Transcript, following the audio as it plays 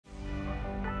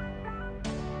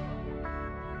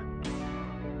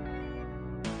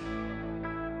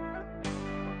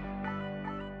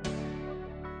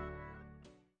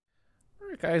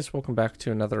Guys, welcome back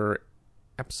to another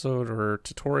episode or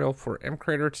tutorial for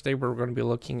Mcreator. Today we're going to be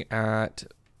looking at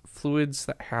fluids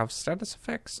that have status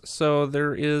effects. So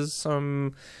there is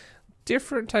some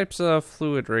different types of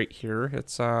fluid right here.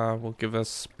 It's will give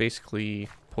us basically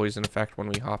poison effect when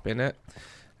we hop in it,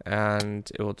 and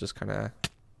it will just kind of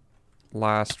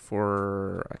last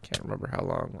for, I can't remember how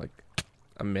long, like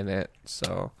a minute.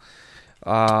 So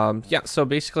yeah, so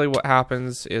basically what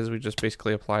happens is we just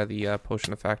basically apply the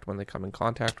potion effect when they come in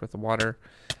contact with the water,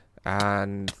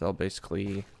 and they'll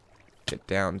basically get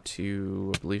down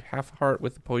to, I believe, half a heart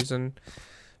with the poison,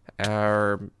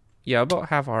 or yeah, about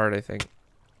half a heart, I think.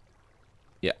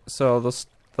 Yeah, so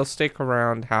they'll stake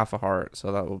around half a heart,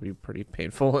 so that will be pretty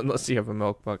painful unless you have a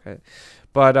milk bucket.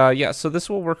 But yeah, so this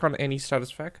will work on any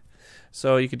status effect.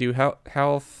 So you could do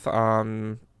health,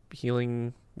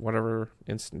 healing, whatever,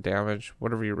 instant damage,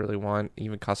 whatever you really want,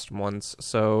 even custom ones.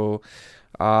 So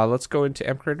let's go into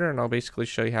Mcreator and I'll basically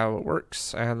show you how it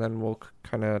works, and then we'll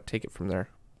kind of take it from there.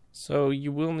 So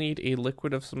you will need a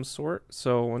liquid of some sort.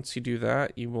 So once you do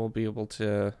that, you will be able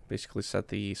to basically set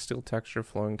the still texture,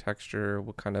 flowing texture,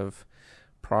 what kind of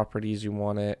properties you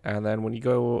want it, and then when you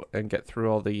go and get through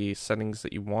all the settings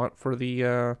that you want for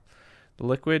the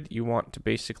liquid, you want to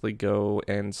basically go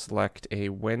and select a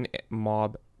when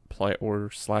mob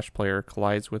player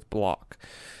collides with block.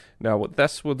 Now what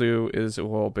this will do is it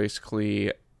will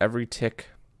basically, every tick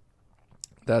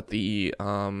that the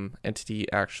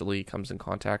entity actually comes in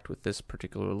contact with this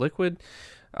particular liquid,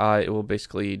 it will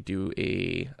basically do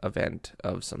a event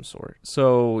of some sort.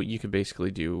 So you could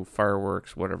basically do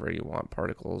fireworks, whatever you want,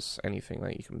 particles, anything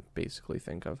that you can basically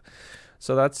think of.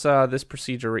 So that's this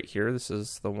procedure right here. This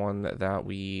is the one that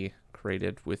we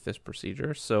created with this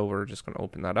procedure. So we're just going to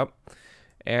open that up.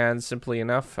 And simply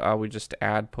enough, we just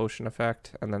add potion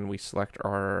effect, and then we select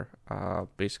our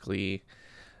basically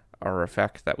our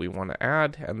effect that we want to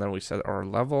add, and then we set our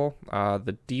level.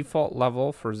 The default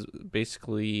level for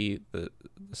basically the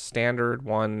standard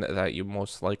one that you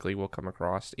most likely will come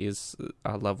across is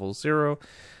level 0.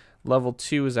 Level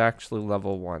 2 is actually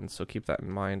level 1, so keep that in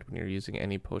mind when you're using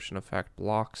any potion effect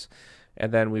blocks.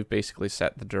 And then we've basically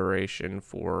set the duration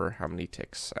for how many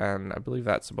ticks, and I believe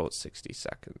that's about 60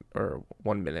 seconds, or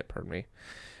 1 minute, pardon me.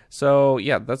 So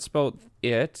yeah, that's about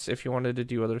it. If you wanted to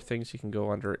do other things, you can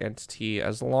go under entity.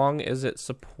 As long as it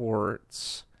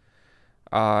supports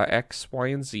X, Y,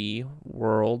 and Z,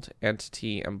 world,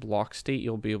 entity, and block state,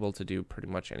 you'll be able to do pretty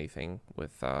much anything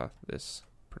with this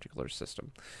particular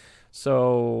system.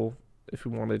 So if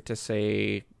we wanted to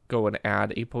say go and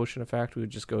add a potion effect, we would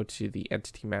just go to the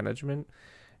entity management,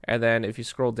 and then if you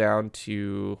scroll down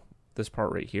to this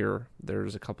part right here,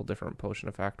 there's a couple different potion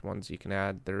effect ones you can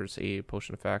add. There's a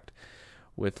potion effect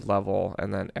with level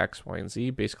and then X, Y, and Z,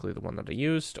 basically the one that I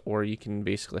used, or you can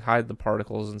basically hide the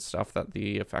particles and stuff that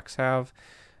the effects have,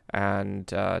 and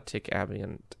tick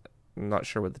ambient. I'm not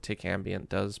sure what the tick ambient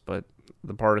does, but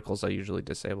the particles I usually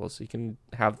disable, so you can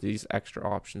have these extra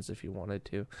options if you wanted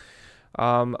to.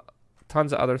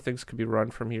 Tons of other things could be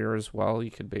run from here as well.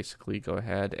 You could basically go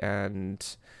ahead and,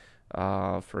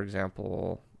 for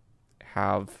example,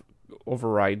 have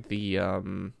override the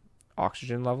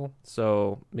oxygen level.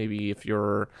 So maybe if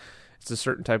it's a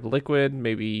certain type of liquid,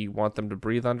 maybe you want them to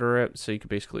breathe under it, so you could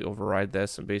basically override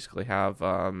this and basically have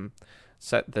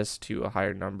set this to a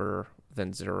higher number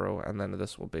than 0, and then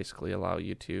this will basically allow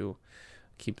you to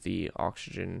keep the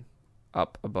oxygen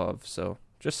up above. So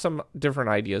just some different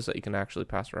ideas that you can actually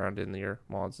pass around in your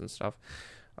mods and stuff.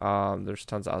 There's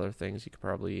tons of other things you could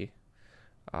probably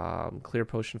clear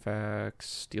potion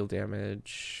effects, deal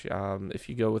damage. If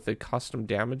you go with a custom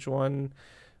damage one,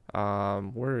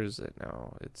 where is it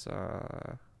now? It's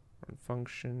run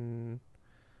function,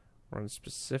 run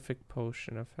specific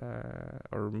potion effect,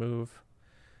 or remove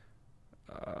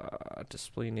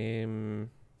display name.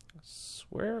 I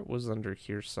swear it was under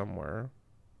here somewhere.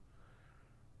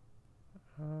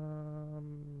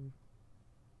 I'm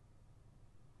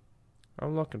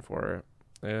looking for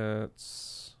it.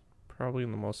 It's probably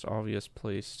in the most obvious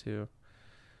place too.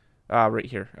 Right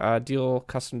here. Deal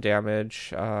custom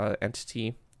damage,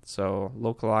 entity. So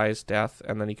localize death,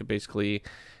 and then you could basically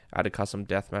add a custom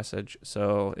death message.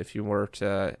 So if you were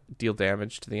to deal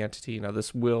damage to the entity, now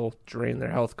this will drain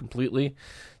their health completely,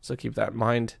 so keep that in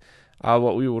mind.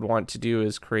 What we would want to do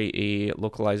is create a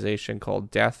localization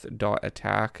called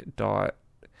death.attack.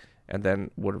 And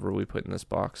then whatever we put in this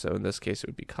box. So in this case, it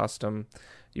would be custom.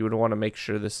 You would want to make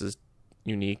sure this is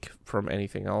unique from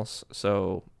anything else.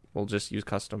 So we'll just use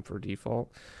custom for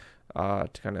default to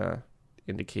kind of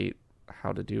indicate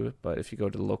how to do it. But if you go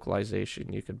to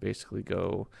localization, you could basically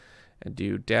go and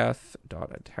do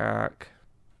death.attack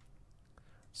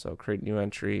So create new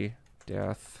entry,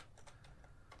 death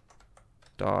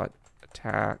dot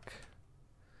attack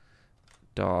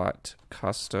dot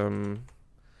custom,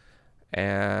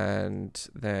 and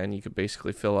then you could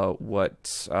basically fill out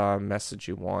what message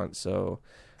you want. So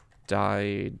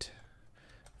died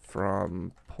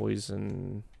from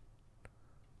poison,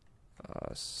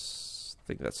 I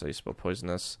think that's how you spell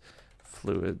poisonous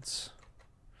fluids.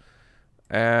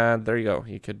 And there you go.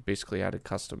 You could basically add a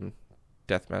custom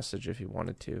death message if you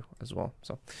wanted to as well.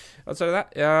 So outside of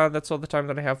that, that's all the time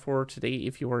that I have for today.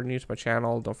 If you are new to my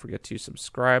channel, don't forget to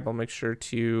subscribe. I'll make sure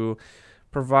to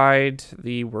provide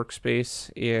the workspace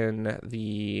in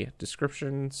the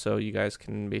description so you guys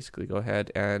can basically go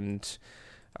ahead and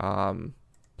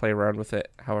play around with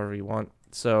it however you want.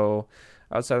 So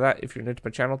outside of that, if you're new to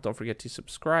my channel, don't forget to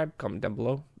subscribe, comment down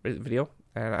below, rate the video,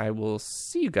 and I will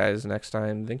see you guys next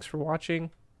time. Thanks for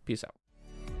watching. Peace out.